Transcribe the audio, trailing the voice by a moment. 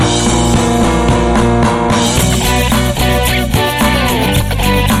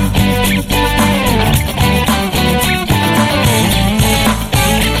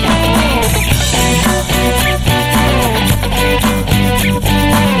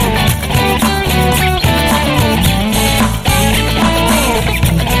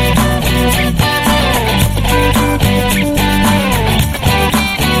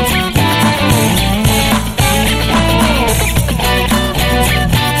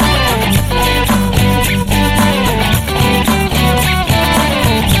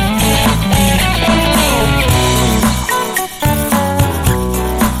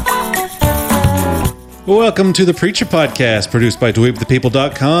Welcome to the Preacher Podcast, produced by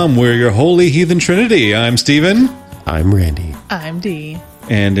dweebthepeople.com. We're your holy heathen trinity. I'm Stephen. I'm Randy. I'm Dee.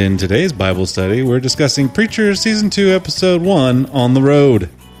 And in today's Bible study, we're discussing Preacher Season 2, Episode 1, On the Road.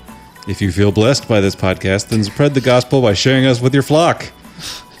 If you feel blessed by this podcast, then spread the gospel by sharing us with your flock.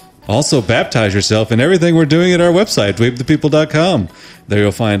 Also, baptize yourself in everything we're doing at our website, dweebthepeople.com. There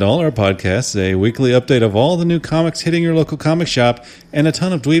you'll find all our podcasts, a weekly update of all the new comics hitting your local comic shop, and a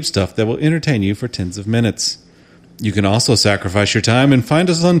ton of dweeb stuff that will entertain you for tens of minutes. You can also sacrifice your time and find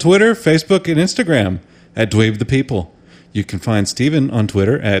us on Twitter, Facebook, and Instagram at dweebthepeople. You can find Steven on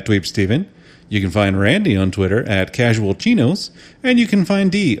Twitter at dweebsteven. You can find Randy on Twitter at casualchinos, and you can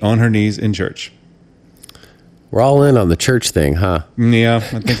find Dee on her knees in church. We're all in on the church thing, huh? Yeah,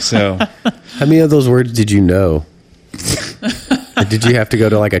 I think so. How many of those words did you know? Or did you have to go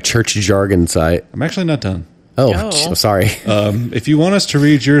to like a church jargon site? I'm actually not done. Oh, sorry. If you want us to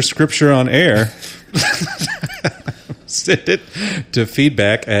read your scripture on air, send it to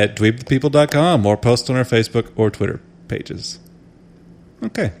feedback at dweebthepeople.com or post on our Facebook or Twitter pages.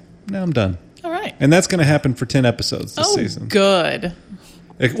 Okay, now I'm done. All right. And that's going to happen for 10 episodes this season. Good.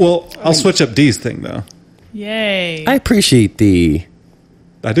 Well, I'll switch up Dee's thing, though. Yay. I appreciate the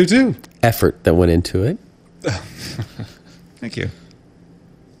I do, too. effort that went into it. Thank you.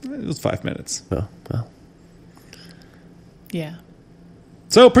 It was 5 minutes. Well. Yeah.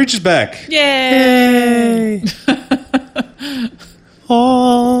 So, Preacher's back. Yay.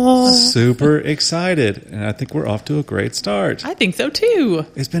 Super excited. And I think we're off to a great start. I think so too.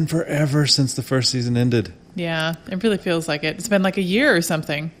 It's been forever since the first season ended. Yeah, it really feels like it. It's been like a year or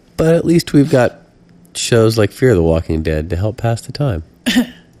something. But at least we've got shows like Fear the Walking Dead to help pass the time.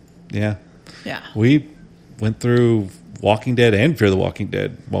 Yeah. Yeah. We went through Walking Dead and Fear the Walking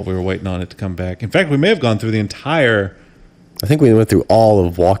Dead while we were waiting on it to come back. In fact, we may have gone through the entire... I think we went through all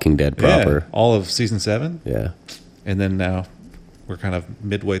of Walking Dead proper. Yeah, all of season 7. Yeah. And then now we're kind of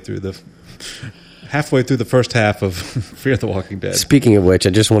halfway through the first half of Fear the Walking Dead. Speaking of which,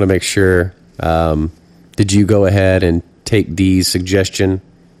 I just want to make sure, did you go ahead and take Dee's suggestion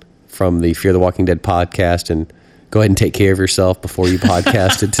from the Fear the Walking Dead podcast and go ahead and take care of yourself before you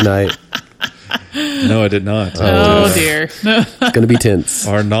podcasted tonight? No, I did not. Oh, dear. It's going to be tense.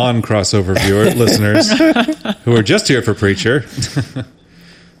 Our non-crossover viewer listeners who are just here for Preacher,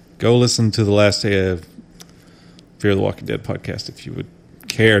 go listen to the last day of Fear the Walking Dead podcast if you would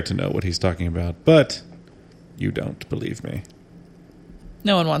care to know what he's talking about. But you don't, believe me.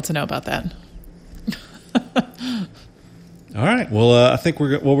 No one wants to know about that. All right. Well, I think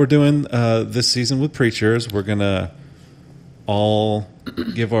what we're doing this season with Preacher is we're going to all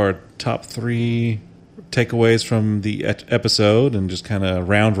give our top 3 takeaways from the episode and just kind of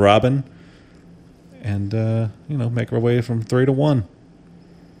round robin and, make our way from 3 to 1.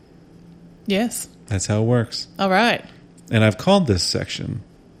 Yes. That's how it works. All right. And I've called this section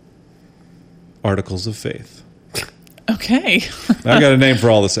Articles of Faith. Okay. I've got a name for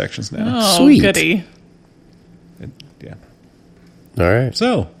all the sections now. Oh, Sweet. goody. Yeah. All right.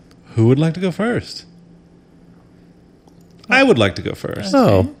 So, who would like to go first? I would like to go first.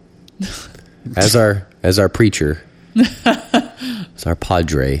 Oh, as our preacher, as our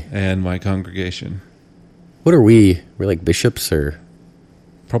padre. And my congregation. What are we? We're like bishops, or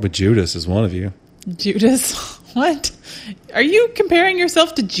Probably Judas is one of you. Judas. What? Are you comparing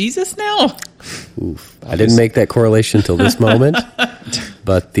yourself to Jesus now? oof. I didn't make that correlation until this moment,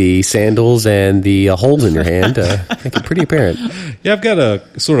 but the sandals and the holes in your hand make it pretty apparent. Yeah, I've got a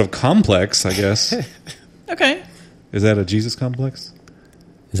sort of complex, I guess. Okay. Is that a Jesus complex?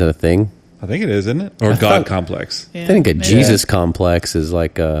 Is that a thing? I think it is, isn't it? Or God complex. Yeah, I think a maybe. Jesus complex is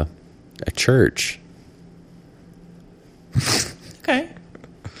like a church. Okay.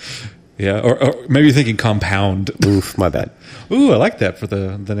 Yeah, or maybe you're thinking compound. Oof, my bad. Ooh, I like that for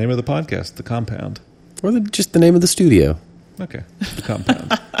the name of the podcast, The Compound. Or just the name of the studio. Okay, The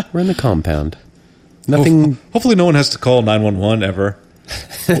Compound. We're in the compound. Nothing. Hopefully no one has to call 911 ever.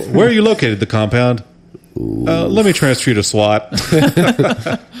 Where are you located, The Compound? Let me transfer you to SWAT.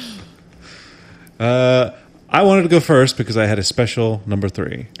 I wanted to go first because I had a special number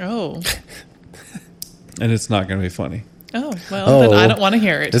 3. Oh. And it's not going to be funny. Oh, well, then I don't want to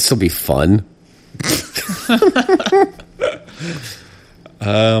hear it. This will be fun.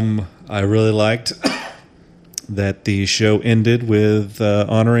 I really liked that the show ended with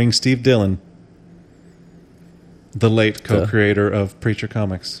honoring Steve Dillon, the late co-creator of Preacher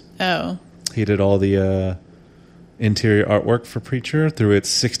Comics. Oh. He did all the interior artwork for Preacher through its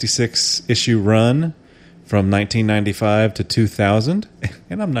 66-issue run from 1995 to 2000.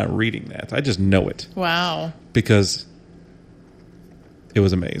 And I'm not reading that. I just know it. Wow. Because it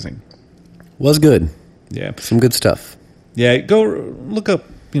was amazing. Was good. Yeah. Some good stuff. Yeah, go look up,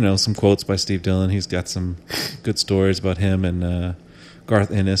 some quotes by Steve Dillon. He's got some good stories about him and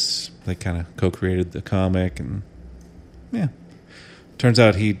Garth Ennis. They kind of co-created the comic, and yeah. Turns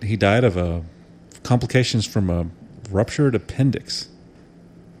out he died of complications from a ruptured appendix.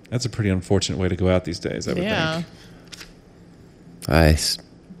 That's a pretty unfortunate way to go out these days, I would think. Nice.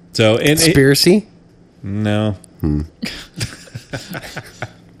 So, Conspiracy? No.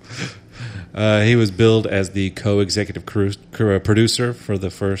 He was billed as the co-executive producer for the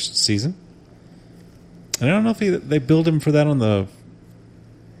first season. And I don't know if they billed him for that on the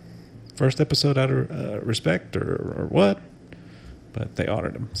first episode out of respect or what, but they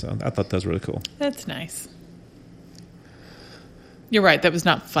honored him. So I thought that was really cool. That's nice. You're right. That was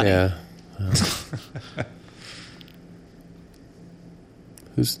not funny. Yeah.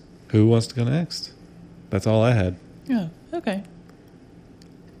 Who wants to go next? That's all I had. Yeah. Okay.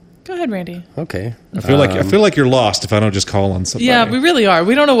 Go ahead, Randy. Okay. I feel like you're lost if I don't just call on somebody. Yeah, we really are.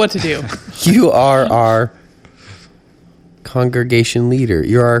 We don't know what to do. You are our congregation leader.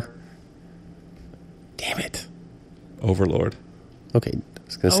 You're our... Damn it. Overlord. Okay. I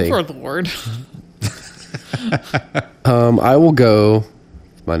was going to say... Overlord. I will go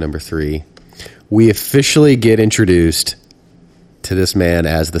with my number 3. We officially get introduced to this man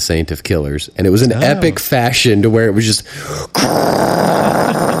as the Saint of Killers, and it was an epic fashion to where it was just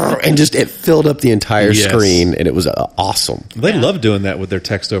and just it filled up the entire screen, and it was awesome. They love doing that with their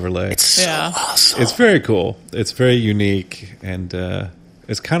text overlay. It's so awesome. It's very cool. It's very unique, and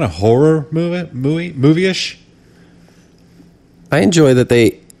it's kind of horror movie-ish. I enjoy that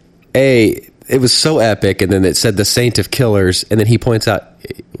it was so epic, and then it said the Saint of Killers, and then he points out,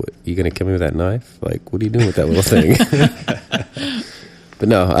 you going to kill me with that knife? Like, what are you doing with that little thing? But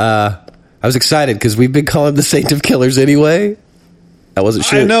no, I was excited because we've been calling him the Saint of Killers anyway. I wasn't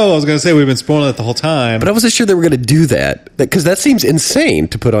sure. I know. I was going to say we've been spoiling it the whole time. But I wasn't sure they were going to do that because that seems insane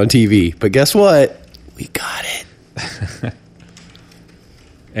to put on TV. But guess what? We got it.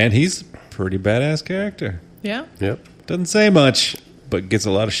 And he's a pretty badass character. Yeah. Yep. Doesn't say much, but gets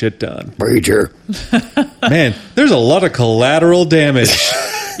a lot of shit done. Major. Man, there's a lot of collateral damage.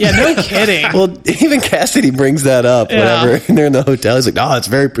 Yeah, no kidding. Well, even Cassidy brings that up whenever they're in the hotel. He's like, "Oh, it's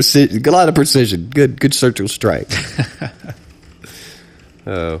very precision. A lot of precision. Good surgical strike."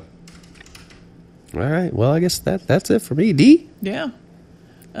 Oh. All right. Well, I guess that's it for me. D? Yeah.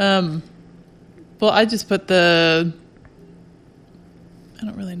 Well, I just put I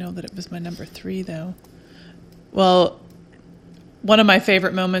don't really know that it was my number 3, though. Well, one of my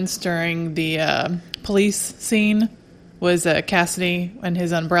favorite moments during the police scene was Cassidy and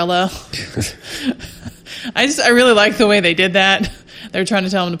his umbrella. I really like the way they did that. They were trying to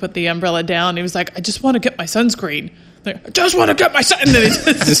tell him to put the umbrella down. He was like, "I just want to get my sunscreen. I just want to get my sun." And then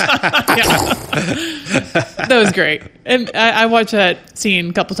that was great. And I watched that scene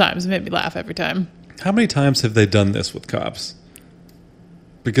a couple times. It made me laugh every time. How many times have they done this with cops?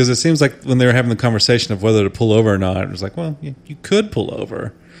 Because it seems like when they were having the conversation of whether to pull over or not, it was like, well, you could pull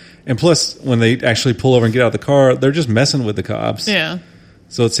over. And plus, when they actually pull over and get out of the car, they're just messing with the cops. Yeah.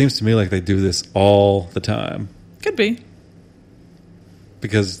 So it seems to me like they do this all the time. Could be.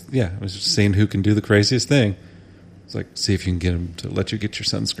 Because, I was just seeing who can do the craziest thing. It's like, see if you can get them to let you get your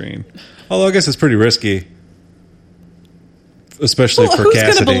sunscreen. Although I guess it's pretty risky. Especially for who's Cassidy.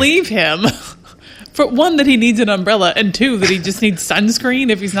 Who's going to believe him? For one, that he needs an umbrella, and two, that he just needs sunscreen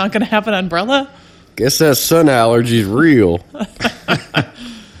if he's not going to have an umbrella. Guess that sun allergy's real.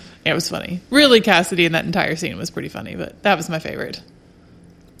 It was funny. Really, Cassidy in that entire scene was pretty funny, but that was my favorite.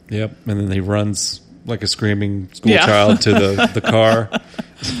 Yep, and then he runs like a screaming school child to the car.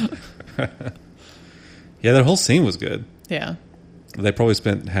 Yeah, that whole scene was good. Yeah. They probably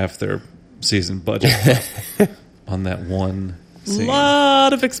spent half their season budget on that one scene. A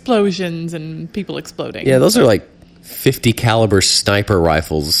lot of explosions and people exploding. Yeah, those are like 50 caliber sniper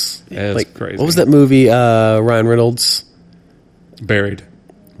rifles. Yeah, like, it's crazy. What was that movie, Ryan Reynolds? Buried.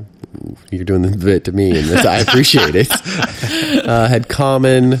 You're doing the bit to me, and I appreciate it. Had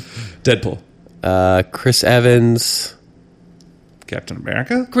Common, Deadpool. Chris Evans, Captain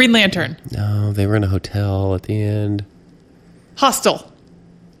America? Green Lantern. No, they were in a hotel at the end. Hostel.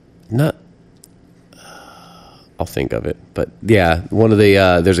 Not. I'll think of it, but yeah, one of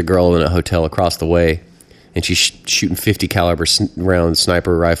the there's a girl in a hotel across the way, and she's shooting 50 caliber round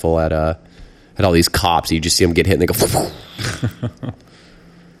sniper rifle at all these cops. You just see them get hit, and they go.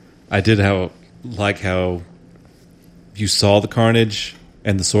 I did like how you saw the carnage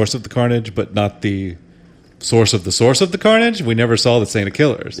and the source of the carnage, but not the source of the carnage. We never saw the Saint of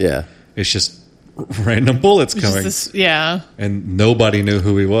Killers. Yeah, it's just random bullets coming. Yeah, and nobody knew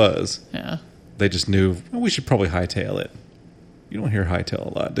who he was. Yeah, they just knew, oh, we should probably hightail it. You don't hear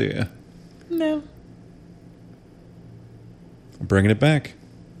hightail a lot, do you? No. I'm bringing it back.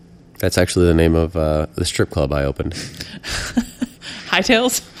 That's actually the name of the strip club I opened.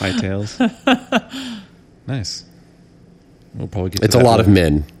 Hightails? Hightails. Nice. We'll probably get to It's a that lot of later.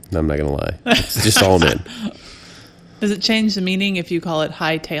 men. I'm not going to lie. It's just all men. Does it change the meaning if you call it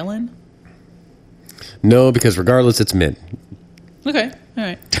hightailing? No, because regardless, it's men. Okay. All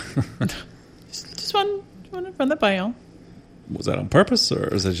right. just want to run that by y'all. Was that on purpose,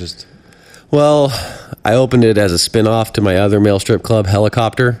 or is it just... Well, I opened it as a spin-off to my other male strip club,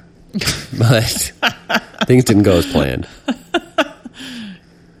 Helicopter. But things didn't go as planned.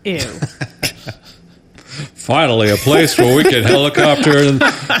 Ew. Finally, a place where we can helicopter in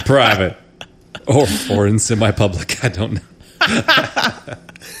private. Or in semi-public. I don't know.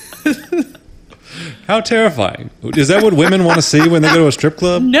 How terrifying. Is that what women want to see when they go to a strip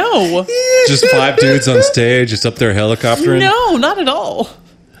club? No. Just 5 dudes on stage, just up there helicoptering? No, not at all.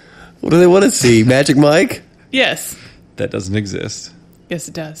 What do they want to see? Magic Mike? Yes. That doesn't exist. Yes,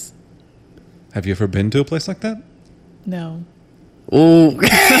 it does. Have you ever been to a place like that? No. Ooh.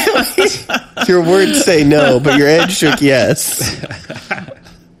 Your words say no, but your head shook yes.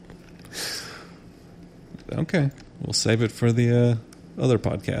 Okay. We'll save it for the other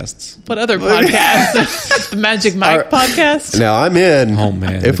podcasts. What other podcast? The Magic Mike podcast? Now I'm in. Oh,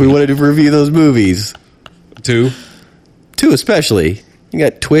 man. If we wanted to review those movies. 2? 2 especially. You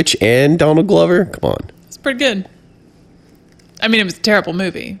got Twitch and Donald Glover? Come on. It's pretty good. I mean, it was a terrible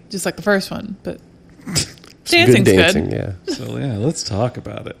movie, just like the first one, but dancing's Good dancing, good. yeah. So, yeah, let's talk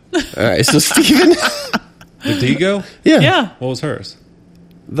about it. All right, so Steven. Did Dee go? Yeah. What was hers?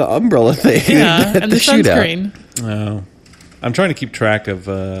 The umbrella thing. Yeah, at and the shootout. sunscreen. Oh. I'm trying to keep track of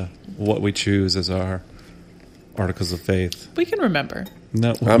what we choose as our articles of faith. We can remember.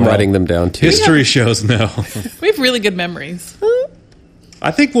 No, I'm writing them down too. History shows no. We have really good memories.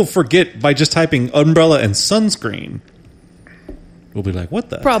 I think we'll forget by just typing umbrella and sunscreen. We'll be like, what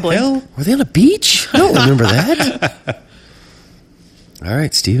the Probably. hell? Were they on a beach? I don't remember that. All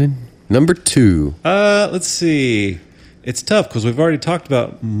right, Steven. Number 2. Let's see. It's tough because we've already talked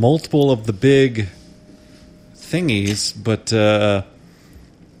about multiple of the big thingies, but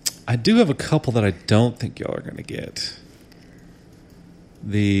I do have a couple that I don't think y'all are going to get.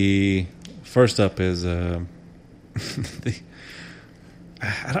 The first up is I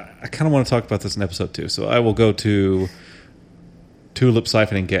kind of want to talk about this in episode 2, so I will go to tulip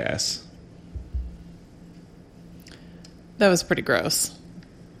siphoning gas. That was pretty gross.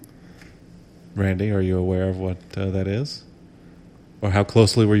 Randy, are you aware of what that is? Or how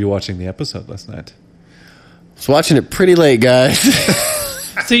closely were you watching the episode last night? I was watching it pretty late, guys.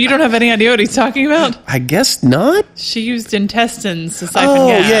 So you don't have any idea what he's talking about? I guess not. She used intestines to siphon Oh,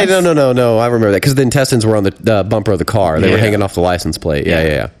 gas. yeah, no. I remember that because the intestines were on the bumper of the car. They were Yeah. hanging off the license plate.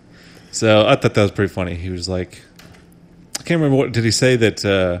 Yeah. So I thought that was pretty funny. He was like, I can't remember what did he say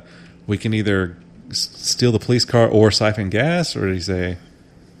that we can either steal the police car or siphon gas, or did he say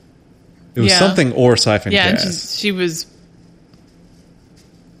it was Yeah. something or siphon Yeah, and gas? she was,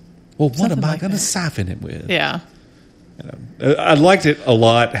 Well, what something am I like going to that. siphon it with? yeah. I liked it a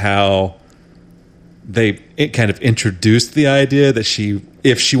lot how it kind of introduced the idea that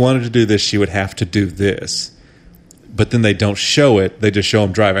if she wanted to do this, she would have to do this. But then they don't show it. They just show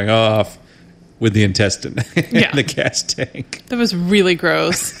him driving off with the intestine Yeah. in the gas tank. That was really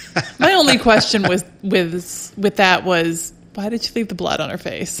gross. My only question was with that was, why did she leave the blood on her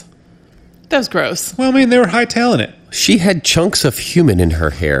face? That was gross. Well, I mean, they were hightailing it. She had chunks of human in her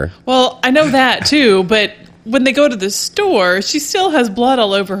hair. Well, I know that too, but when they go to the store, she still has blood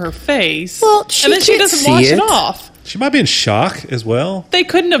all over her face. Well, she and then she can't doesn't see wash it. it off. She might be in shock as well. They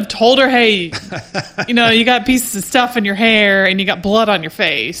couldn't have told her, hey, you got pieces of stuff in your hair and you got blood on your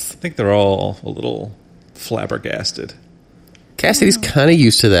face. I think they're all a little flabbergasted. Cassidy's kind of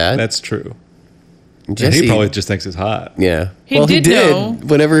used to that. That's true. And Jesse, he probably just thinks it's hot. yeah. He did know.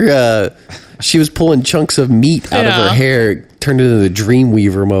 Whenever she was pulling chunks of meat out of her Yeah. hair, it turned into the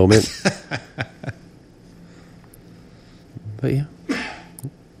Dreamweaver moment. But yeah.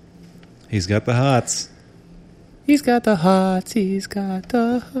 He's got the hots. He's got the hots. He's got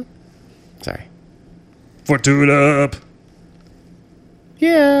the hots. Sorry. For tulip.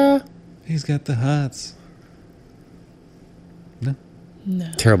 Yeah. He's got the hots. No.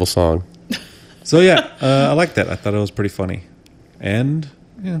 No. Terrible song. So yeah, I like that. I thought it was pretty funny, and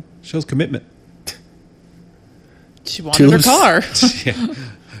shows commitment. She wanted her Tulips. car. Yeah.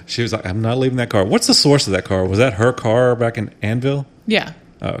 She was like, "I'm not leaving that car." What's the source of that car? Was that her car back in Anvil? Yeah.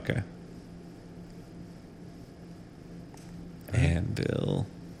 Oh, okay. Anvil.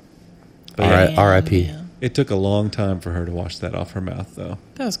 But yeah, R.I.P. Yeah. it took a long time for her to wash that off her mouth, though.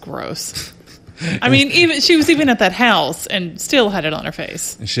 That was gross. I mean, she was even at that house and still had it on her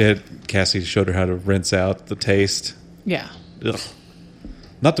face. And Cassie showed her how to rinse out the taste. Yeah. Ugh.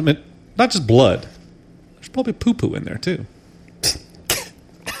 Not just blood. There's probably poo-poo in there, too.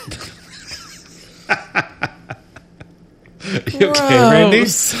 You okay, Randy?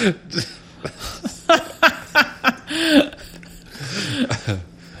 Gross.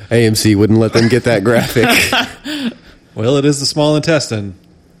 AMC wouldn't let them get that graphic. Well, it is the small intestine.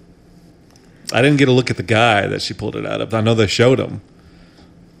 I didn't get a look at the guy that she pulled it out of. I know they showed him.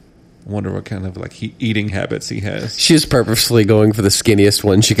 I wonder what kind of eating habits he has. She was purposely going for the skinniest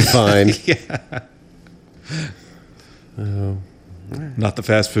one she could find. Not the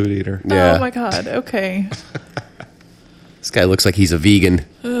fast food eater. Yeah. Oh my God. Okay. This guy looks like he's a vegan.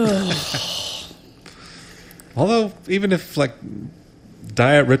 Although, even if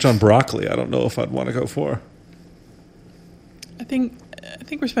diet rich on broccoli, I don't know if I'd want to go for. I think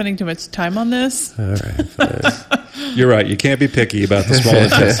we're spending too much time on this. All right. Fine. You're right. You can't be picky about the small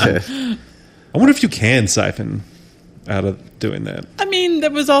intestine. I wonder if you can siphon out of doing that. I mean,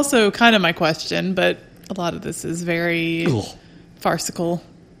 that was also kind of my question, but a lot of this is very farcical.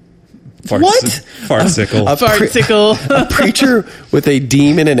 What? Farcical. Farcical. A preacher with a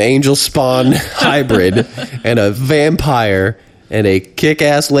demon and angel spawn hybrid and a vampire and a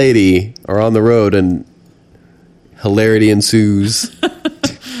kick-ass lady are on the road and hilarity ensues.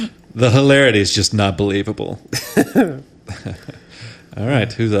 The hilarity is just not believable. All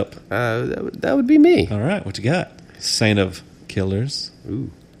right, who's up? That would be me. All right, what you got? Saint of Killers.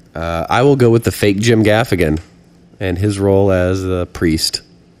 I will go with the fake Jim Gaffigan and his role as a priest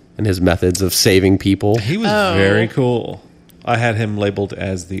and his methods of saving people. He was very cool. I had him labeled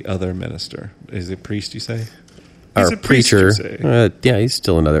as the other minister. Is it priest, you say? He's Or a priest, preacher. you say. Yeah, he's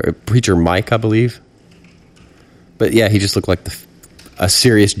still another. Preacher Mike, I believe. But yeah, he just looked like a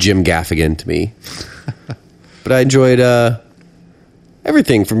serious Jim Gaffigan to me. But I enjoyed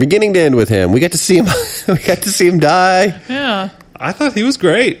everything from beginning to end with him. We got to see him. We got to see him die. Yeah. I thought he was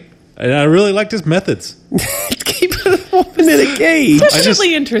great. And I really liked his methods. Keeping a woman in a cage.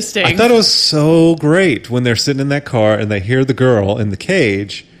 Definitely interesting. I thought it was so great when they're sitting in that car and they hear the girl in the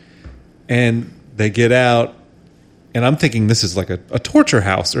cage and they get out. And I'm thinking this is like a torture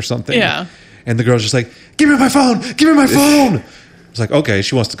house or something. Yeah. And the girl's just like, give me my phone. Give me my phone. It's like, okay,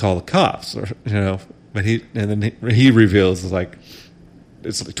 she wants to call the cops. Or, but he reveals it's like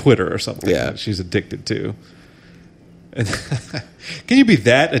Twitter or something that she's addicted to. And can you be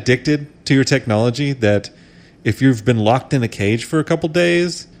that addicted to your technology that if you've been locked in a cage for a couple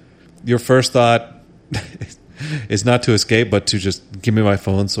days, your first thought is not to escape, but to just give me my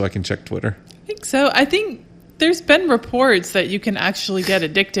phone so I can check Twitter? I think so. I think there's been reports that you can actually get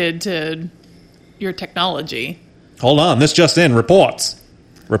addicted to your technology. Hold on, this just in. Reports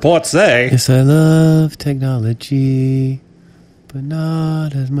say... Yes, I love technology, but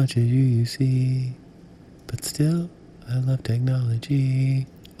not as much as you see. But still, I love technology,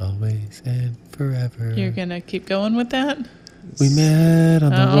 always and forever. You're going to keep going with that? We met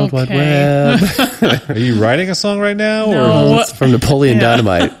on the World Wide Okay. Web. Are you writing a song right now? No. It's from Napoleon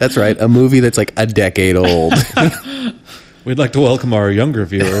Dynamite. That's right, a movie that's like a decade old. We'd like to welcome our younger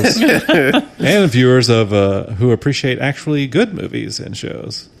viewers and viewers of who appreciate actually good movies and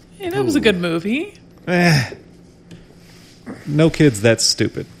shows. Yeah, that was a good movie. No kid's that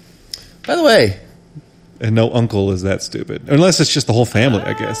stupid. By the way, And no uncle is that stupid. Unless it's just the whole family,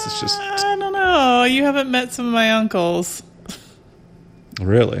 I guess. It's just... I don't know. You haven't met some of my uncles.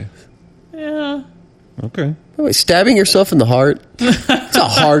 Really? Yeah. Okay. by the way, stabbing yourself in the heart, it's a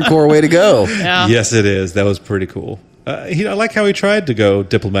hardcore way to go. Yeah. Yes, it is. That was pretty cool. I like how he tried to go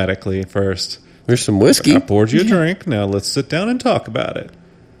diplomatically at first. There's some whiskey. I poured you a drink. Now let's sit down and talk about it.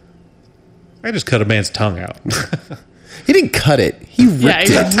 I just cut a man's tongue out. He didn't cut it. He ripped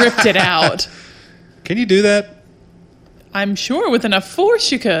Yeah, it. he ripped it out. Can you do that? I'm sure with enough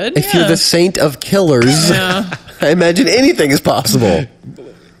force you could. If you're the saint of killers, Yeah. I imagine anything is possible.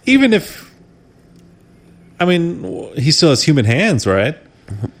 Even if... I mean, he still has human hands, right?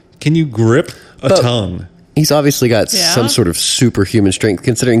 Can you grip a But- tongue? He's obviously got Yeah. some sort of superhuman strength,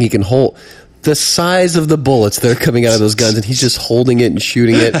 considering he can hold the size of the bullets that are coming out of those guns, and he's just holding it and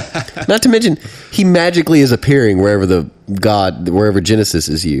shooting it. Not to mention, he magically is appearing wherever wherever Genesis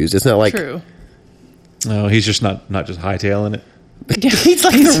is used. It's not like True. No, he's just not just hightailing it. he's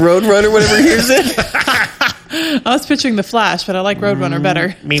like the Roadrunner whenever he hears it. I was picturing The Flash, but I like Roadrunner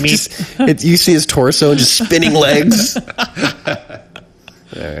better. You see his torso and just spinning legs. All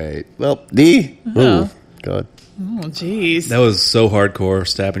right. Well, D. Oh. Ooh, God. Oh, jeez. That was so hardcore,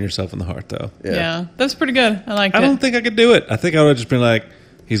 stabbing yourself in the heart, though. Yeah, that's pretty good. I liked I it. don't think I could do it. I think I would have just been like,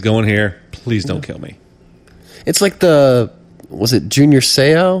 he's going here. Please don't kill me. It's like was it Junior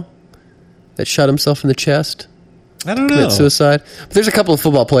Seau that shot himself in the chest? I don't know. Commit suicide? But there's a couple of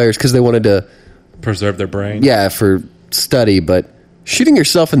football players because they wanted to, Preserve their brain. yeah, for study, but shooting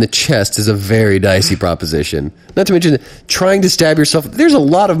yourself in the chest is a very dicey proposition. Not to mention trying to stab yourself. There's a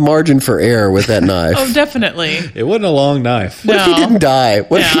lot of margin for error with that knife. Oh, definitely. It wasn't a long knife. What if he No. didn't die?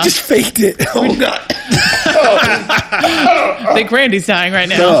 What if he Yeah. just faked it? Oh, God. Big Randy's dying right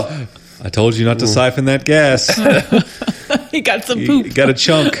now. I told you not to siphon that gas. He got some You poop. got a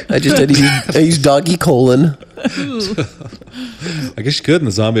chunk. I just had to use, I used doggy colon. I guess you could in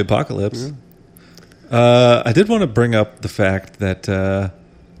the zombie apocalypse. I did want to bring up the fact that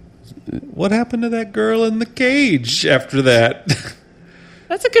what happened to that girl in the cage after that?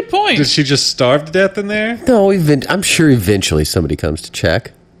 That's a good point. Did she just starve to death in there? No, I'm sure eventually somebody comes to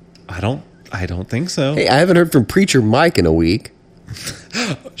check. I don't think so. Hey, I haven't heard from Preacher Mike in a week.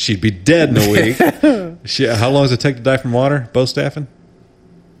 She'd be dead in a week. How long does it take to die from water? Bow staffing?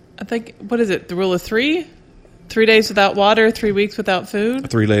 I think, what is it? The rule of 3? 3 days without water, 3 weeks without food?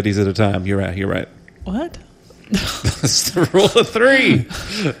 3 ladies at a time. You're right. What? That's the rule of 3.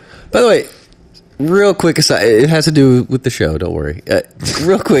 By the way, real quick aside, it has to do with the show, don't worry.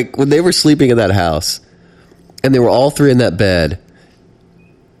 Real quick, when they were sleeping in that house, and they were all three in that bed,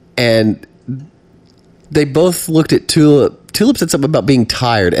 and they both looked at Tulip. Tulip said something about being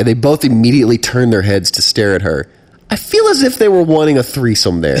tired, and they both immediately turned their heads to stare at her. I feel as if they were wanting a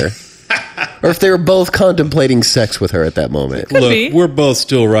threesome there. Or if they were both contemplating sex with her at that moment. Could Look, be. we're both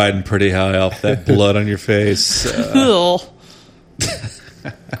still riding pretty high off that blood on your face. Ugh.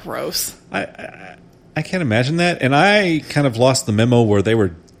 Gross. I can't imagine that. And I kind of lost the memo where they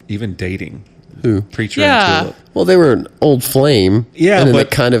were even dating. Who? Preacher Yeah. and Tulip. Well, they were an old flame. Yeah, and then they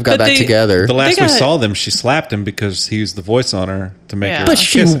but- kind of got but back they- together. The last They we got- saw them, she slapped him because he used the voice on her to make Yeah. her But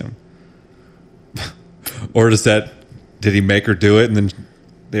kiss him. Or did he make her do it and then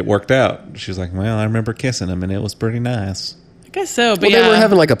it worked out? She was like, well, I remember kissing him and it was pretty nice. I guess so, but Well, yeah. they were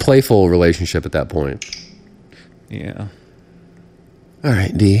having like a playful relationship at that point. Yeah. All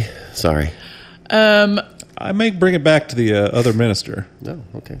right, D. Sorry. I may bring it back to the other minister No,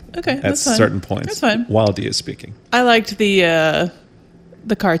 okay. Okay, at that's fine. certain points. That's fine. While D is speaking. I liked the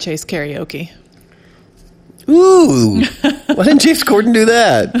car chase karaoke. Ooh. Why didn't James Corden do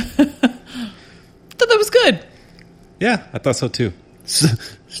that? I thought that was good. Yeah, I thought so too.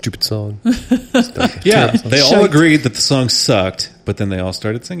 Stupid song. Yeah, they all Shite. agreed that the song sucked, but then they all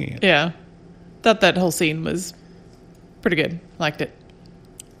started singing it. Yeah. Thought that whole scene was pretty good. Liked it.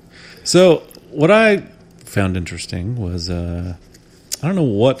 So, what I found interesting was I don't know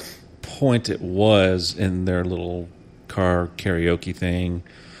what point it was in their little car karaoke thing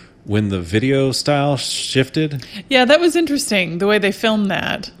when the video style shifted. Yeah, that was interesting, the way they filmed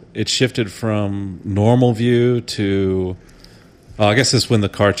that. It shifted from normal view to, I guess it's when the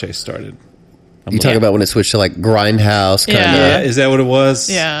car chase started. You talk about when it switched to like Grindhouse kind Yeah. Yeah, of. is that what it was?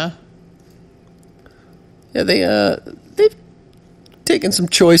 Yeah. Yeah, they've taken some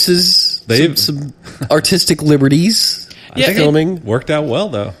choices, They've- some artistic liberties. Yeah, it- Filming. Worked out well,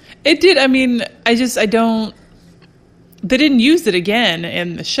 though. It did. I mean, I don't. They didn't use it again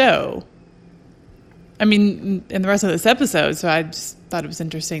in the show. I mean, in the rest of this episode, so I just thought it was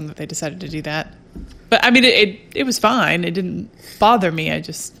interesting that they decided to do that. But I mean, it was fine. It didn't bother me. I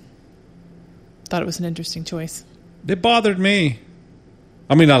just thought it was an interesting choice. It bothered me.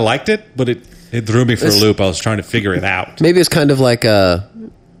 I mean, I liked it, but it threw me for a It's- loop. I was trying to figure it out. Maybe it's kind of like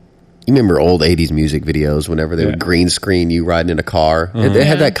you remember old 80s music videos whenever they Yeah. would green screen you riding in a car. It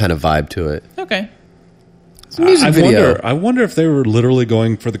had that kind of vibe to it. Okay. It's a music video. I wonder if they were literally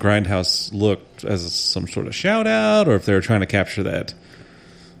going for the Grindhouse look as some sort of shout out, or if they were trying to capture that,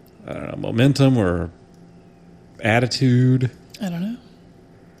 I don't know, momentum or attitude. I don't know.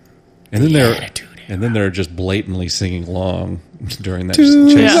 And then they're just blatantly singing along during that chase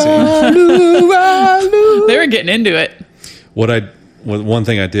Yeah. scene. They were getting into it. One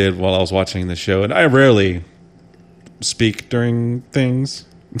thing I did while I was watching the show, and I rarely speak during things,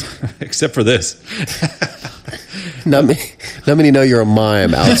 except for this. Not many know you're a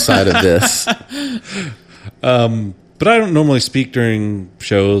mime outside of this. But I don't normally speak during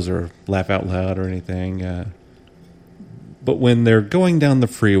shows or laugh out loud or anything. But when they're going down the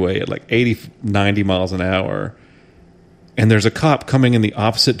freeway at like 80, 90 miles an hour, and there's a cop coming in the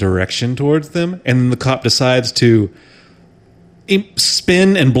opposite direction towards them, and then the cop decides to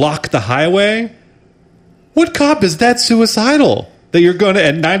spin and block the highway, what cop is that suicidal? That you're going to,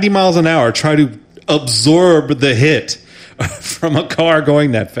 at 90 miles an hour, try to absorb the hit from a car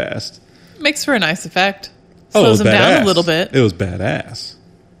going that fast. Makes for a nice effect. Slows him down a little bit. It was badass.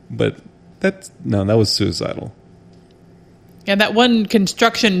 But that was suicidal. And that one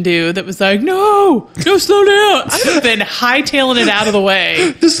construction dude that was like, no, slow down. I would have been hightailing it out of the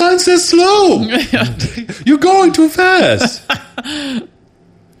way. The sign says slow. You're going too fast.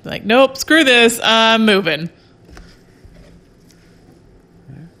 Like, nope, screw this. I'm moving.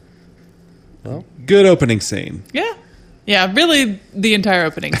 Well, good opening scene. Yeah. Yeah, really, the entire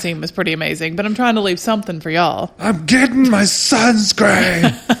opening scene was pretty amazing, but I'm trying to leave something for y'all. I'm getting my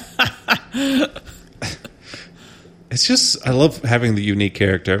sunscreen. It's just, I love having the unique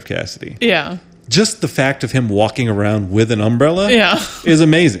character of Cassidy. Yeah. Just the fact of him walking around with an umbrella is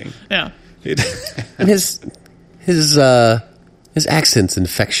amazing. Yeah. And his accent's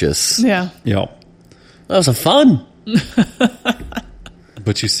infectious. Yeah. Yeah. That was fun.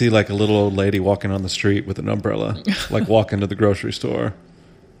 But you see like a little old lady walking on the street with an umbrella, like walking to the grocery store.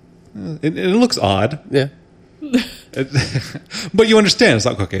 It looks odd. Yeah. But you understand. It's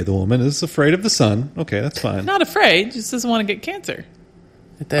like, okay, the woman is afraid of the sun. Okay, that's fine. Not afraid, just doesn't want to get cancer.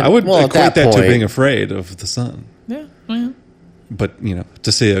 I would equate that point, to being afraid of the sun. Yeah. Well, But,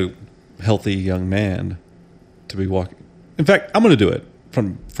 to see a healthy young man to be walking. In fact, I'm going to do it for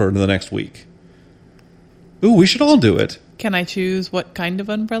the next week. Ooh, we should all do it. can I choose what kind of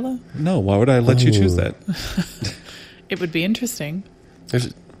umbrella? No, why would I let you choose that? It would be interesting.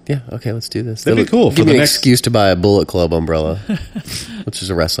 Yeah, okay, let's do this. That'd be cool. Give me an excuse to buy a Bullet Club umbrella, which is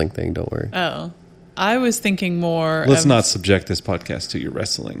a wrestling thing, don't worry. Oh. I was thinking more Let's of, not subject this podcast to your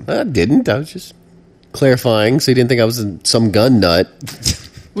wrestling. I didn't. I was just clarifying so you didn't think I was some gun nut.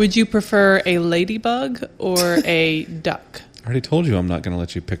 Would you prefer a ladybug or a duck? I already told you I'm not going to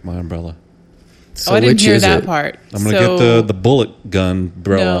let you pick my umbrella. So I didn't which hear is that it? part. I'm going to get the bullet gun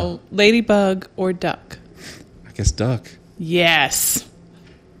umbrella. No, ladybug or duck? I guess duck. Yes.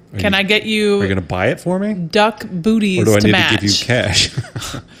 Can I get you Are you going to buy it for me? duck booties Or do I to need match? to give you cash?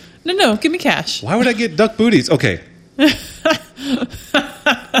 No, give me cash. Why would I get duck booties? Okay.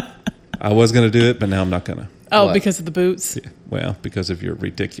 I was going to do it, but now I'm not going to. Oh, What? because of the boots? Yeah, well, because of your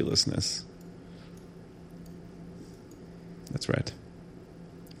ridiculousness. That's right.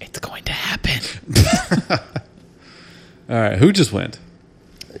 It's going to happen. All right, who just went?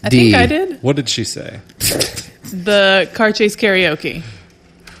 I D. think I did. What did she say? The car chase karaoke.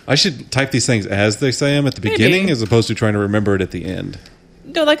 I should type these things as they say them at the Maybe. beginning as opposed to trying to remember it at the end.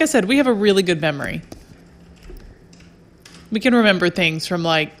 No, like I said, we have a really good memory. We can remember things from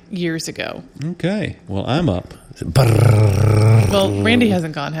like years ago. Okay, well, I'm up. Well, Randy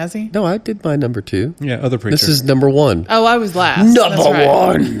hasn't gone, has he? No, I did my number 2. Yeah, other preacher. This is number 1. Oh, I was last. That's right.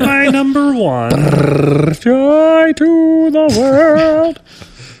 one. my number one. Joy to the world.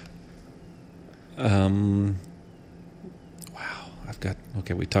 Wow, I've got...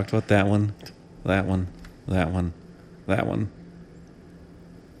 Okay, we talked about that one, that one, that one, that one,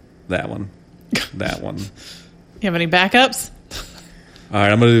 that one, that one. You have any backups? All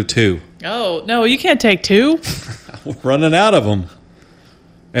right, I'm going to do 2. Oh, no, you can't take 2. We're running out of them.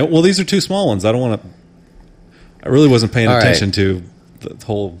 And, well, these are 2 small ones. I don't want to... I really wasn't paying All right. attention to the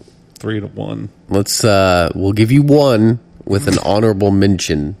whole 3 to 1. Let's we'll give you one with an honorable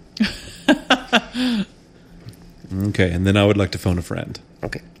mention. Okay, and then I would like to phone a friend.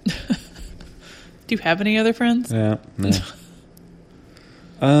 Okay. Do you have any other friends? Yeah, no.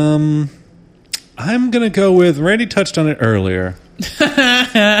 I'm going to go with... Randy touched on it earlier.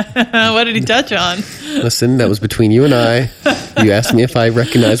 What did he touch on? Listen, that was between you and I. You asked me if I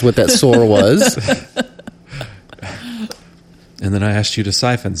recognized what that sore was. And then I asked you to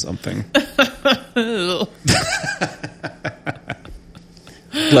siphon something.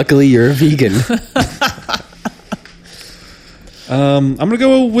 Luckily, you're a vegan. I'm going to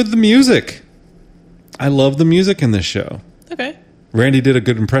go with the music. I love the music in this show. Okay. Randy did a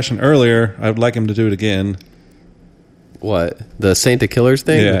good impression earlier. I would like him to do it again. What? The Santa Killers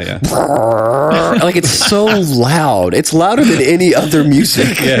thing? Yeah. Like, it's so loud. It's louder than any other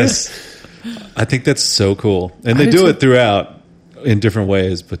music. Yes. I think that's so cool. And they I do do it throughout in different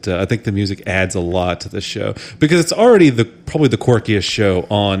ways, but I think the music adds a lot to the show because it's already probably the quirkiest show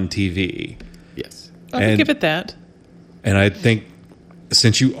on TV. Yes. I'll And- give it that. And I think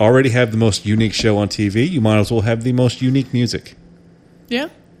since you already have the most unique show on TV, you might as well have the most unique music. Yeah.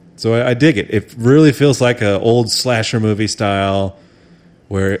 So I dig it. It really feels like an old slasher movie style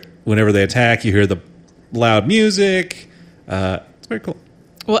where whenever they attack, you hear the loud music. It's very cool.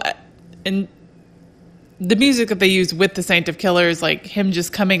 Well, and the music that they use with the Saint of Killers, like him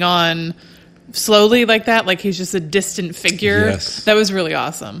just coming on slowly like that, like he's just a distant figure. Yes. That was really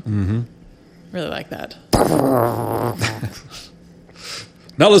awesome. Really like that.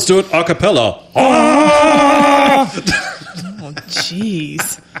 Now let's do it a cappella. Oh,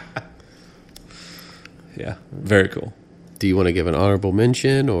 jeez. Yeah, very cool. Do you want to give an honorable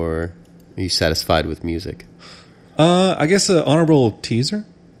mention, or are you satisfied with music? I guess an honorable teaser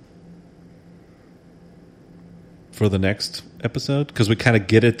for the next episode, because we kind of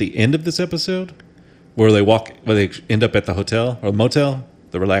get at the end of this episode where they end up at the hotel or motel,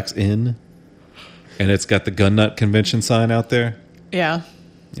 the Relax Inn, and it's got the Gun Nut Convention sign out there. Yeah.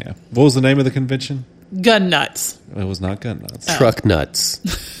 Yeah. What was the name of the convention? Gun nuts. It was not Gun Nuts. Truck nuts.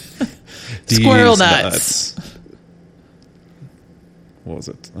 Squirrel D's nuts. What was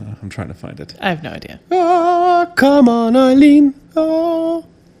it? I'm trying to find it. I have no idea. Ah, come on, Eileen. Oh,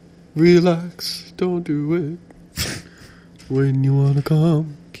 relax. Don't do it. When you want to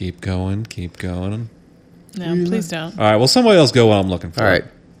come. Keep going. Keep going. No, please don't. All right. Well, somebody else go while I'm looking for All it. right.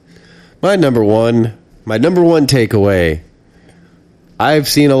 My number one takeaway. I've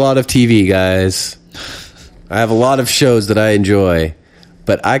seen a lot of TV, guys. I have a lot of shows that I enjoy,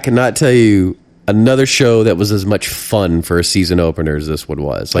 but I cannot tell you another show that was as much fun for a season opener as this one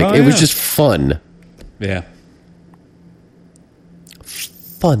was. Like, it was just fun. Yeah.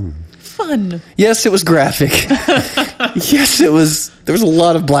 Fun. Fun. Yes, it was graphic. Yes, it was. There was a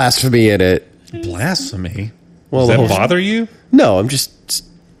lot of blasphemy in it. Blasphemy. Well, Does the that whole- bother you? No, I'm just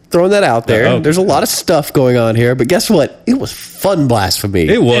throwing that out there. Oh, okay. There's a lot of stuff going on here, but guess what? It was fun blasphemy.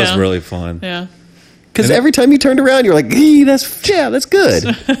 It was Yeah. really fun. Yeah. Because every time you turned around, you're like, that's good.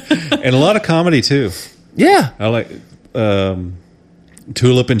 And a lot of comedy, too. Yeah. I like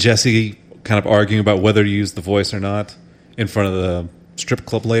Tulip and Jesse kind of arguing about whether to use the voice or not in front of the strip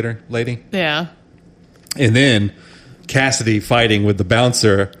club lady. Yeah. And then Cassidy fighting with the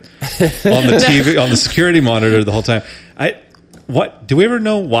bouncer on the TV, on the security monitor the whole time. Do we ever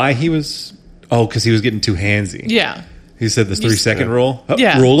know why he was... Oh, because he was getting too handsy. Yeah. He said the 3-second rule. Oh,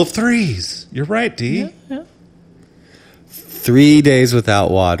 Yeah. Rule of threes. You're right, D. Yeah. 3 days without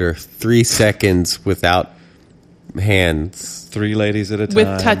water, 3 seconds without hands. 3 ladies at a time.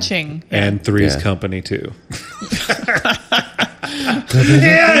 With touching. Yeah. And three's Yeah. company, too.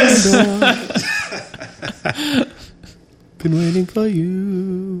 Been waiting for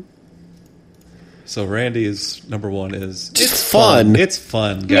you. So Randy's number one is... Just fun. It's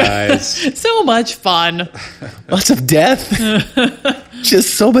fun, guys. So much fun. Lots of death.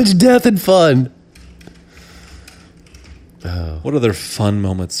 Just so much death and fun. What other fun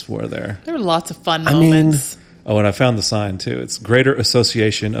moments were there? There were lots of fun I mean- moments. Oh, and I found the sign, too. It's Greater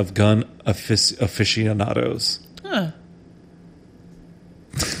Association of Gun Aficionados. Huh.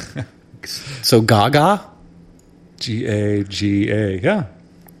 So Gaga? Gaga. Yeah.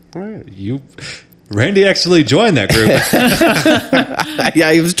 Randy actually joined that group.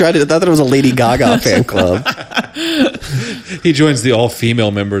 Yeah, he was trying to. I thought that it was a Lady Gaga fan club. He joins the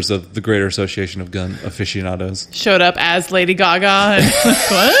all-female members of the Greater Association of Gun Aficionados. Showed up as Lady Gaga. And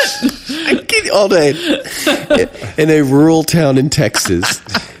what? All day in a rural town in Texas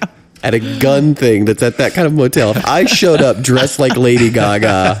at a gun thing that's at that kind of motel. If I showed up dressed like Lady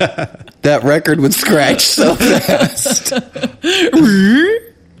Gaga, that record would scratch so fast.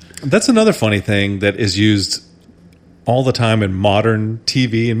 That's another funny thing that is used all the time in modern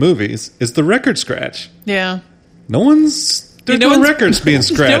TV and movies is the record scratch. Yeah. There's no records being No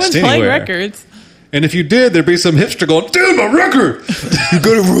scratched one's playing anywhere. records. And if you did, there'd be some hipster going, "Dude, my record!" You're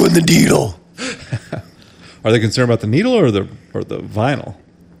gonna ruin the needle. Are they concerned about the needle or the vinyl,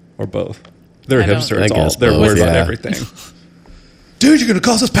 or both? They're I don't- hipster. I It's all guess they're both, worried about yeah. everything. Dude, you're gonna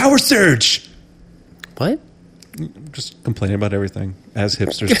cause us power surge. What? Just complaining about everything, as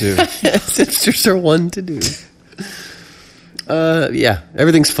hipsters do. Sisters are one to do. Yeah,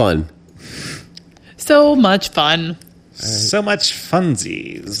 everything's fun. So much fun. So much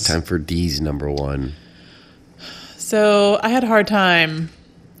funsies. Time for D's number one. So I had a hard time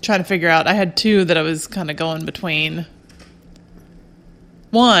trying to figure out. I had two that I was kind of going between.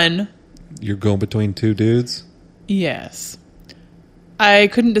 One, You're going between two dudes. yes. I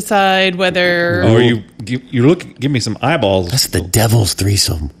couldn't decide whether... Oh, give me some eyeballs. That's the devil's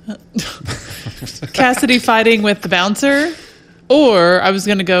threesome. Cassidy fighting with the bouncer, or I was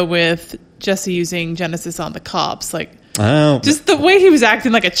going to go with Jesse using Genesis on the cops. Like, Oh, just the way he was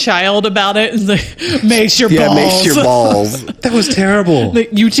acting like a child about it. It's like, makes your Yeah, balls. makes your balls. that was terrible. Like,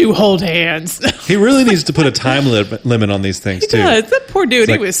 you two hold hands. He really needs to put a time limit on these things, too. Yeah, that poor dude,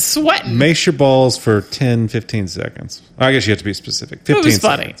 like, he was sweating. Mace your balls for 10, 15 seconds. I guess you have to be specific. 15 It was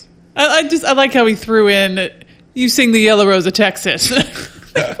funny. seconds. I like how he threw in, you sing the Yellow Rose of Texas.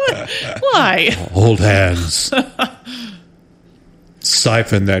 Why? Hold hands.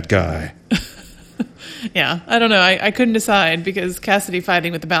 Siphon that guy. Yeah, I don't know. I couldn't decide because Cassidy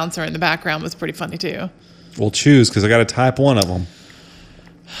fighting with the bouncer in the background was pretty funny too. We'll choose because I got to type one of them.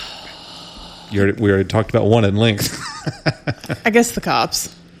 We already talked about one at length. I guess the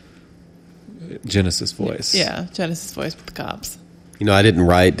cops. Genesis voice. Yeah, Genesis voice with the cops. You know, I didn't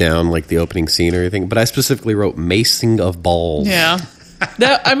write down like the opening scene or anything, but I specifically wrote macing of balls. Yeah.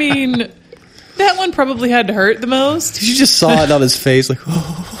 That one probably had to hurt the most. You just saw it on his face, like,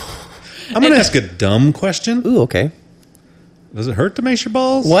 oh. I'm going to ask a dumb question. Ooh, okay. Does it hurt to mace your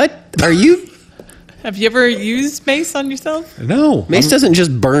balls? What? Are you? Have you ever used mace on yourself? No. Mace doesn't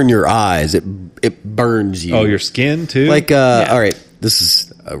just burn your eyes, it burns you. Oh, your skin too? Like, Yeah. all right, this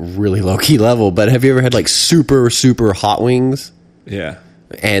is a really low-key level, but have you ever had like super, super hot wings? Yeah.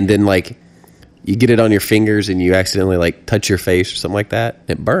 And then like you get it on your fingers and you accidentally like touch your face or something like that?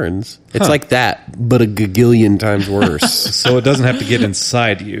 It burns. It's like that, but a gagillion times worse. So it doesn't have to get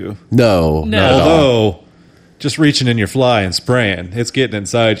inside you. No. No. Not at all. Although, just reaching in your fly and spraying, it's getting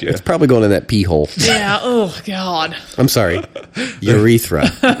inside you. It's probably going in that pee hole. Yeah. Oh, God. I'm sorry. Urethra.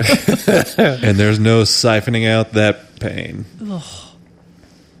 And there's no siphoning out that pain.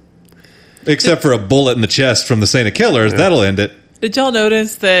 Except for a bullet in the chest from the Saint of Killers. That'll end it. Did y'all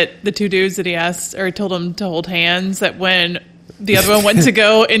notice that the two dudes that he asked or told him to hold hands, that when the other one went to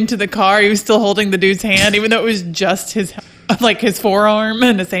go into the car, he was still holding the dude's hand, even though it was just his forearm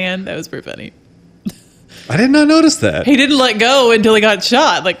and his hand? That was pretty funny. I did not notice that. He didn't let go until he got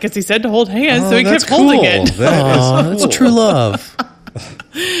shot, like, because he said to hold hands, so he that's kept holding cool. it. That is Aw, that's true love.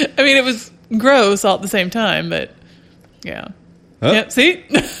 I mean, it was gross all at the same time, but yeah. Huh? Yep, see?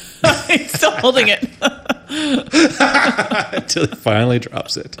 He's still holding it. Until he finally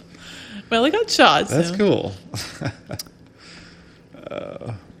drops it. Well, he got shot. That's so. cool.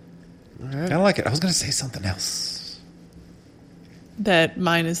 Kind of like it. I was going to say something else. That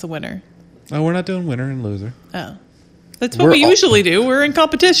mine is the winner. Oh, we're not doing winner and loser. Oh. That's what We're we all- usually do. We're in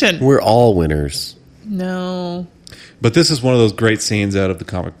competition. We're all winners. No. But this is one of those great scenes out of the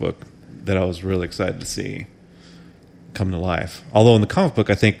comic book that I was really excited to see come to life. Although in the comic book,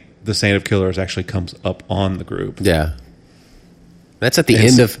 I think the Saint of Killers actually comes up on the group. Yeah. That's at the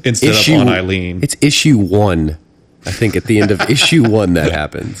Ins- end of instead of issue, on Eileen. It's issue 1. I think at the end of issue 1 that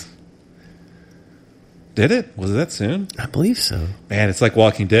happens. Did it? Was it that soon? I believe so. Man, it's like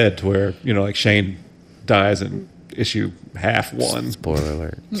Walking Dead to where, like Shane dies in issue half one. Spoiler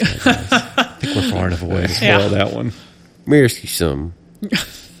alert. I think we're far enough away to spoil Yeah. that one. Where's some?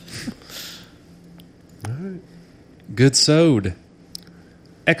 Good sewed.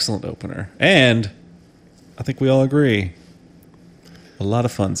 Excellent opener. And I think we all agree, a lot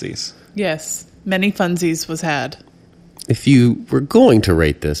of funsies. Yes. Many funsies was had. If you were going to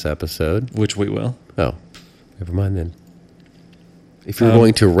rate this episode, Which we will. oh, never mind then. If you were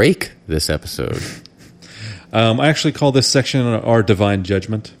going to rake this episode, I actually call this section our divine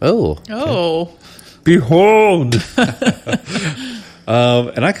judgment. oh, Oh. Behold!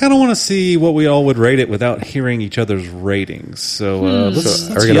 And I kind of want to see what we all would rate it without hearing each other's ratings. So let's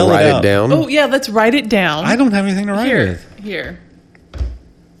are we going yell to write out. it down? Oh, yeah, let's write it down. I don't have anything to write Here. with. Here.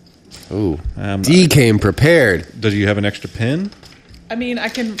 Ooh, D came prepared. Does you have an extra pen? I mean, I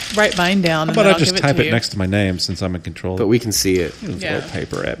can write mine down. How and about then I I'll just give type to it you. next to my name since I'm in control? But we can see it. Throw Yeah.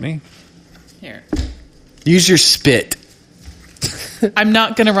 paper at me. Here. Use your spit. I'm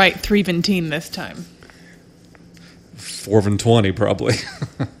not going to write 315 this time. 420 probably.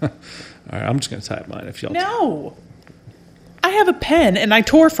 All right, I'm just going to type mine if y'all. No. I have a pen, and I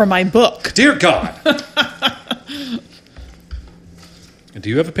tore from my book. Dear God. Do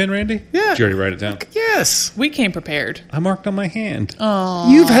you have a pen, Randy? Yeah. Did you already write it down? Yes. We came prepared. I marked on my hand.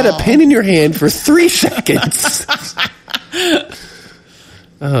 You've had a pen in your hand for 3 seconds.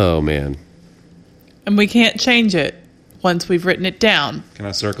 Oh, man. And we can't change it once we've written it down. Can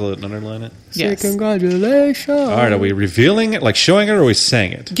I circle it and underline it? Yes. Say congratulations. All right, are we revealing it, like showing it, or are we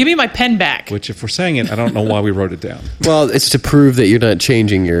saying it? Give me my pen back. Which, if we're saying it, I don't know why we wrote it down. Well, it's to prove that you're not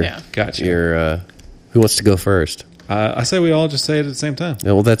changing your... Yeah. Gotcha. Your, who wants to go first? I say we all just say it at the same time.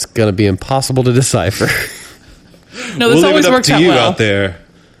 Well, that's going to be impossible to decipher. No, this We'll leave always it up works to out you well. out there.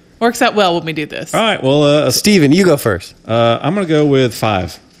 Works out well when we do this. All right, well, Steven, you go first. I'm going to go with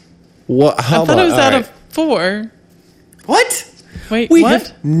 5. What? I thought it was out of 4. What? Wait, We what?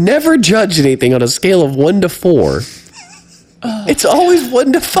 have never judged anything on a scale of 1 to 4. It's always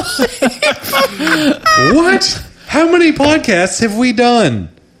 1 to 5. What? How many podcasts have we done?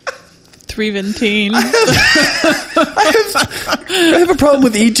 315. I have a problem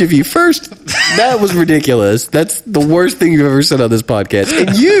with each of you. First, that was ridiculous. That's the worst thing you've ever said on this podcast.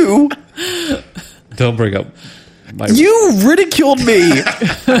 And you, Don't bring up You ridiculed me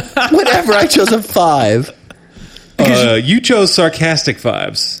whenever I chose a 5. You chose sarcastic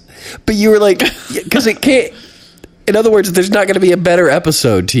vibes. But you were like, because it can't. In other words, there's not going to be a better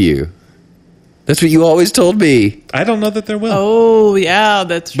episode to you. That's what you always told me. I don't know that there will. Oh, yeah,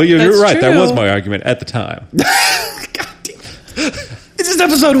 that's But you're that's right. True. That was my argument at the time. It's just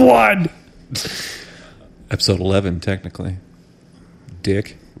episode 1. Episode 11, technically.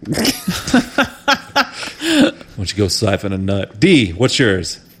 Dick. Why don't you go siphon a nut? D, what's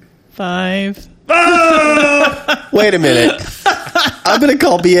yours? 5. Wait a minute. I'm going to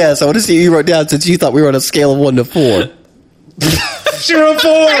call BS. I want to see what you wrote down since you thought we were on a scale of 1 to 4. 0, 4.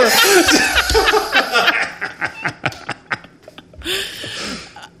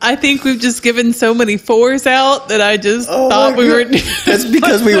 I think we've just given so many 4s out that I just thought we were. That's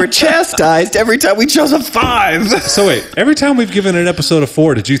because we were chastised every time we chose a 5. So wait, every time we've given an episode a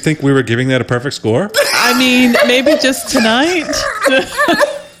 4, did you think we were giving that a perfect score? I mean, maybe just tonight.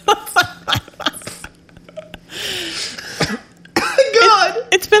 God.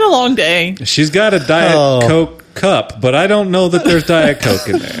 It's been a long day. She's got a Diet Coke cup, but I don't know that there's Diet Coke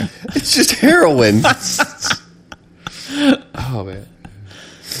in there. It's just heroin. Oh, man.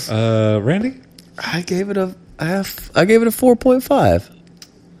 Randy? I gave it a 4.5.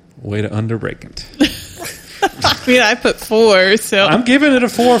 Way to underrate it. I mean, I put 4, so I'm giving it a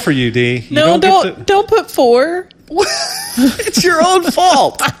 4 for you, D. You no, get to- don't put 4. It's your own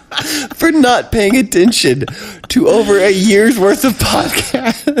fault for not paying attention to over a year's worth of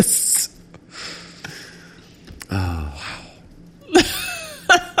podcasts. I'm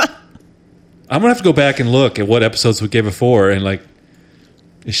gonna have to go back and look at what episodes we gave a 4, and like,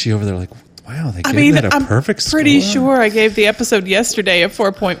 is she over there like, wow, they gave that a I'm perfect score? pretty sure I gave the episode yesterday a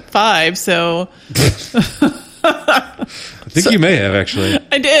 4.5, so I think you may have actually.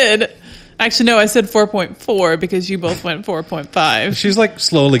 I did. Actually, no, I said 4.4 because you both went 4.5. She's like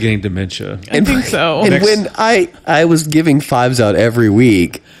slowly getting dementia. I think so. And when I was giving 5s out every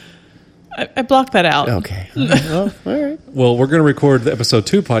week. I blocked that out. Okay. Well, all right. Well, we're gonna record the episode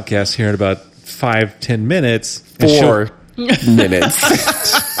 2 podcast here in about 5-10 minutes. 4 minutes.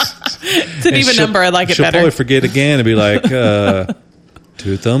 It's an even number. I like it she'll better. probably forget again and be like,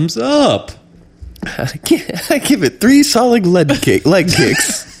 2 thumbs up. I give it 3 solid leg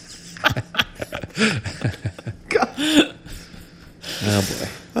kicks. Oh boy.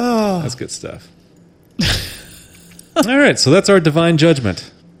 That's good stuff. All right, so that's our divine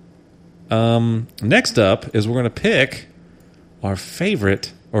judgment. Next up is we're going to pick our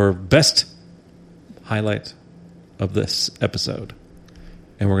favorite or best highlight of this episode.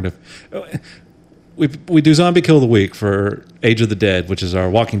 And we're going to we do Zombie Kill of the Week for Age of the Dead, which is our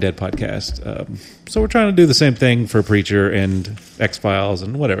Walking Dead podcast. So we're trying to do the same thing for Preacher and X-Files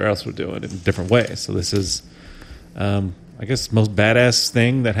and whatever else we're doing in different ways. So this is, I guess, most badass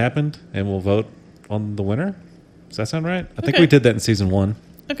thing that happened, and we'll vote on the winner. Does that sound right? I think we did that in season 1.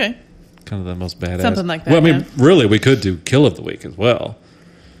 Okay. Kind of the most badass. Something like that, Well, I mean, yeah. really, we could do Kill of the Week as well.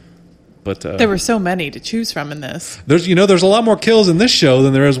 But There were so many to choose from in this. there's a lot more kills in this show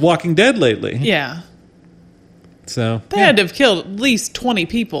than there is Walking Dead lately. Yeah. So They had to have killed at least 20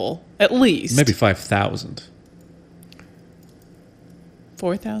 people. At least. maybe 5,000.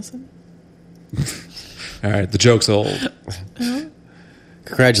 4,000? All right, the joke's old.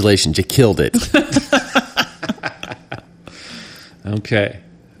 Congratulations, you killed it. Okay.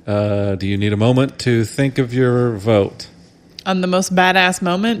 Do you need a moment to think of your vote? On the most badass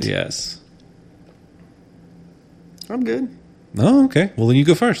moment? Yes. I'm good. Oh, okay. Well, then you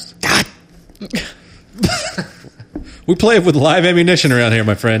go first. God. We play with live ammunition around here,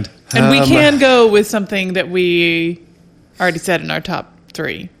 my friend. And we can go with something that we already said in our top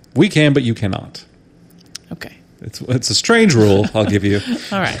 3. We can, but you cannot. Okay. It's a strange rule, I'll give you.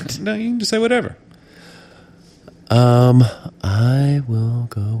 All right. No, you can just say whatever. I will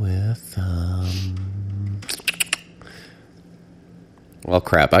go with. Well,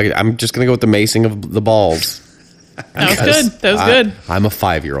 crap. I'm just going to go with the macing of the balls. That was good. That was good. I'm a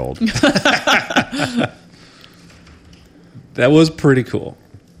 5-year-old. That was pretty cool.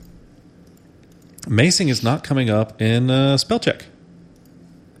 Macing is not coming up in spell check.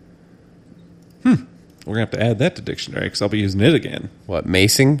 We're going to have to add that to dictionary because I'll be using it again. What,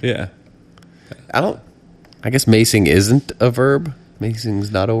 macing? Yeah. I guess macing isn't a verb. Macing's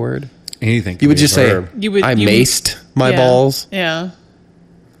not a word. Anything can You would be a just say, verb. I maced my Yeah. balls. Yeah.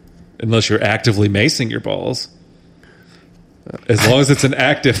 Unless you're actively macing your balls. As long as it's an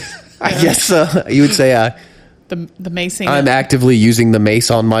active... I guess you would say, The macing. I'm actively using the mace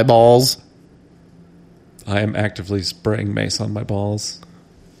on my balls. I am actively spraying mace on my balls.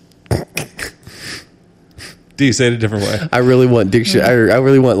 D, say it a different way. I really want I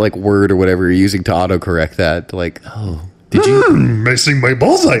really want like Word or whatever you're using to autocorrect that. Like, oh, did you? Missing my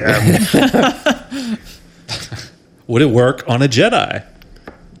balls I am. Would it work on a Jedi?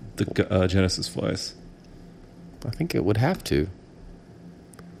 The Genesis voice. I think it would have to.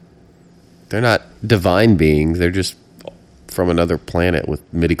 They're not divine beings. They're just from another planet with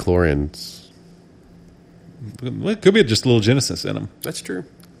midichlorians. It could be just a little Genesis in them. That's true.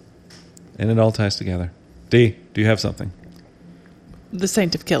 And it all ties together. D, do you have something? The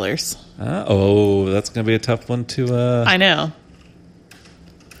Saint of Killers. That's going to be a tough one to... I know.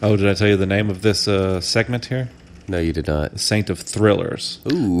 Oh, did I tell you the name of this segment here? No, you did not. The Saint of Thrillers.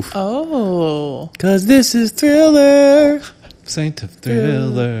 Ooh. Oh. Because this is Thriller. Saint of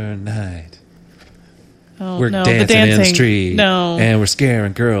Thriller Night. Oh, We're no, dancing the dancing in the street. No. And we're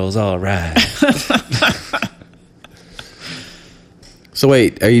scaring girls all right. So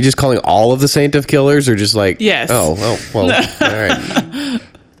wait, are you just calling all of the Saint of Killers or just like... Yes. Oh, well, all right.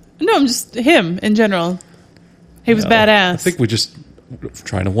 No, I'm just him in general. He was I badass. think we just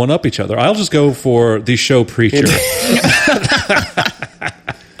trying to one-up each other. I'll just go for the show Preacher.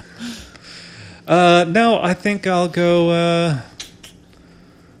 No, I think I'll go...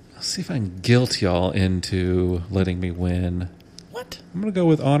 I'll see if I can guilt y'all into letting me win. What? I'm going to go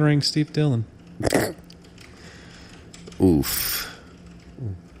with honoring Steve Dillon. Oof.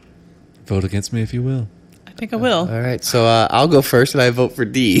 Vote against me if you will. I think I will. All right, so I'll go first, and I vote for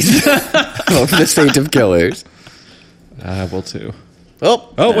D. Vote for the Saint of Killers. I will too.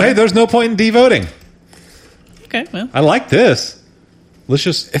 Oh, Hey, there's no point in D voting. Okay, well. I like this. Let's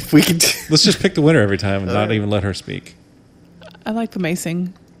just if we could... let's just pick the winner every time and not even let her speak. I like the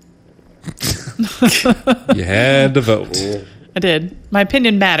macing. You had to vote. I did. My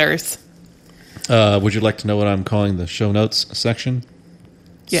opinion matters. Would you like to know what I'm calling the show notes section?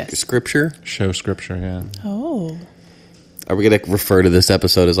 Yes. Scripture? Show scripture, yeah. Oh. Are we going to refer to this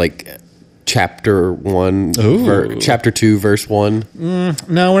episode as like chapter 1, Ooh. chapter 2, verse 1? No,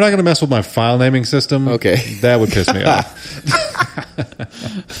 we're not going to mess with my file naming system. Okay. That would piss me off.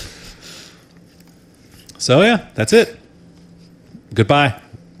 So, yeah, that's it. Goodbye.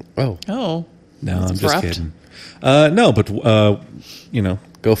 Oh, Oh. No, I'm just abrupt. kidding. No, but, you know.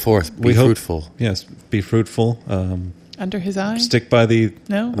 go forth. Be fruitful. Yes, be fruitful. Under his eye? Stick by the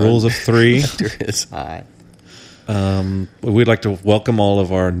No? rules of 3. Under his eye. We'd like to welcome all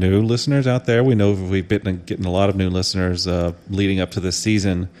of our new listeners out there. We know we've been getting a lot of new listeners leading up to this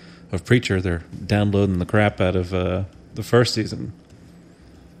season of Preacher. They're downloading the crap out of the first season.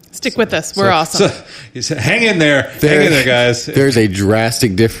 Stick with us. We're awesome. So, hang in there. Hang in there, guys. There's a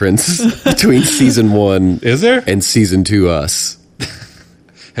drastic difference between season 1 Is there? and season 2 us.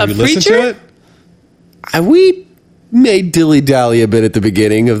 Have A you listened Preacher? to it? We made dilly-dally a bit at the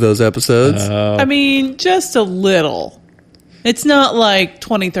beginning of those episodes. I mean, just a little. It's not like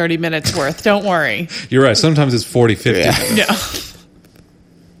 20, 30 minutes worth. Don't worry. You're right. Sometimes it's 40, 50. Yeah. Yeah.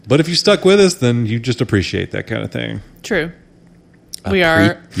 But if you stuck with us, then you just appreciate that kind of thing. True. We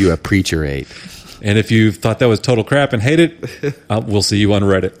are. You appreciate. And if you thought that was total crap and hate it, we'll see you on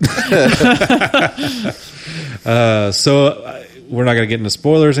Reddit. So we're not going to get into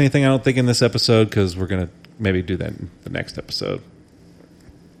spoilers or anything, I don't think, in this episode, because we're going to maybe do that in the next episode.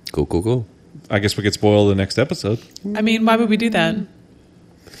 Cool. I guess we could spoil the next episode. I mean, why would we do that?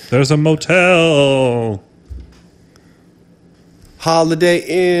 There's a motel. Holiday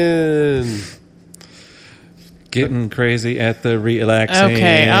Inn. Getting crazy at the relaxing.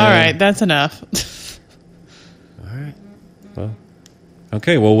 Okay, all right. That's enough. All right.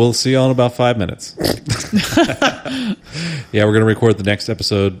 Okay, well, we'll see you all in about 5 minutes. Yeah, we're going to record the next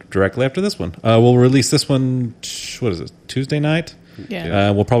episode directly after this one. We'll release this one, what is it, Tuesday night?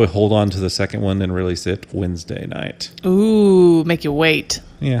 Yeah. We'll probably hold on to the second one and release it Wednesday night. Ooh, make you wait.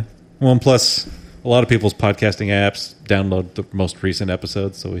 Yeah. Well, and plus, a lot of people's podcasting apps download the most recent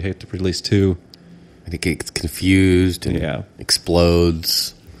episodes, so we hate to release 2. And it gets confused and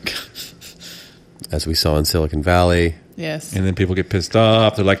explodes, as we saw in Silicon Valley. Yes. And then people get pissed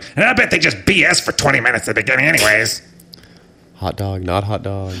off. They're like, And I bet they just BS for 20 minutes at the beginning anyways. Hot dog, not hot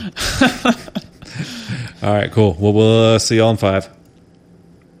dog. all right, cool. Well, we'll see y'all in 5.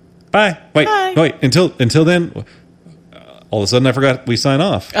 Bye. Wait. Until then, all of a sudden I forgot we sign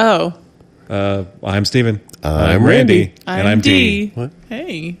off. Oh. I'm Steven. I'm Randy. And I'm D. What?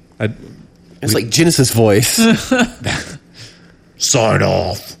 Hey. It's like Genesis voice. Sign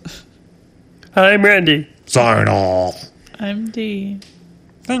off. I'm Randy. Sign off. I'm D.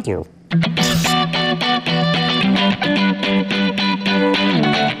 Thank you.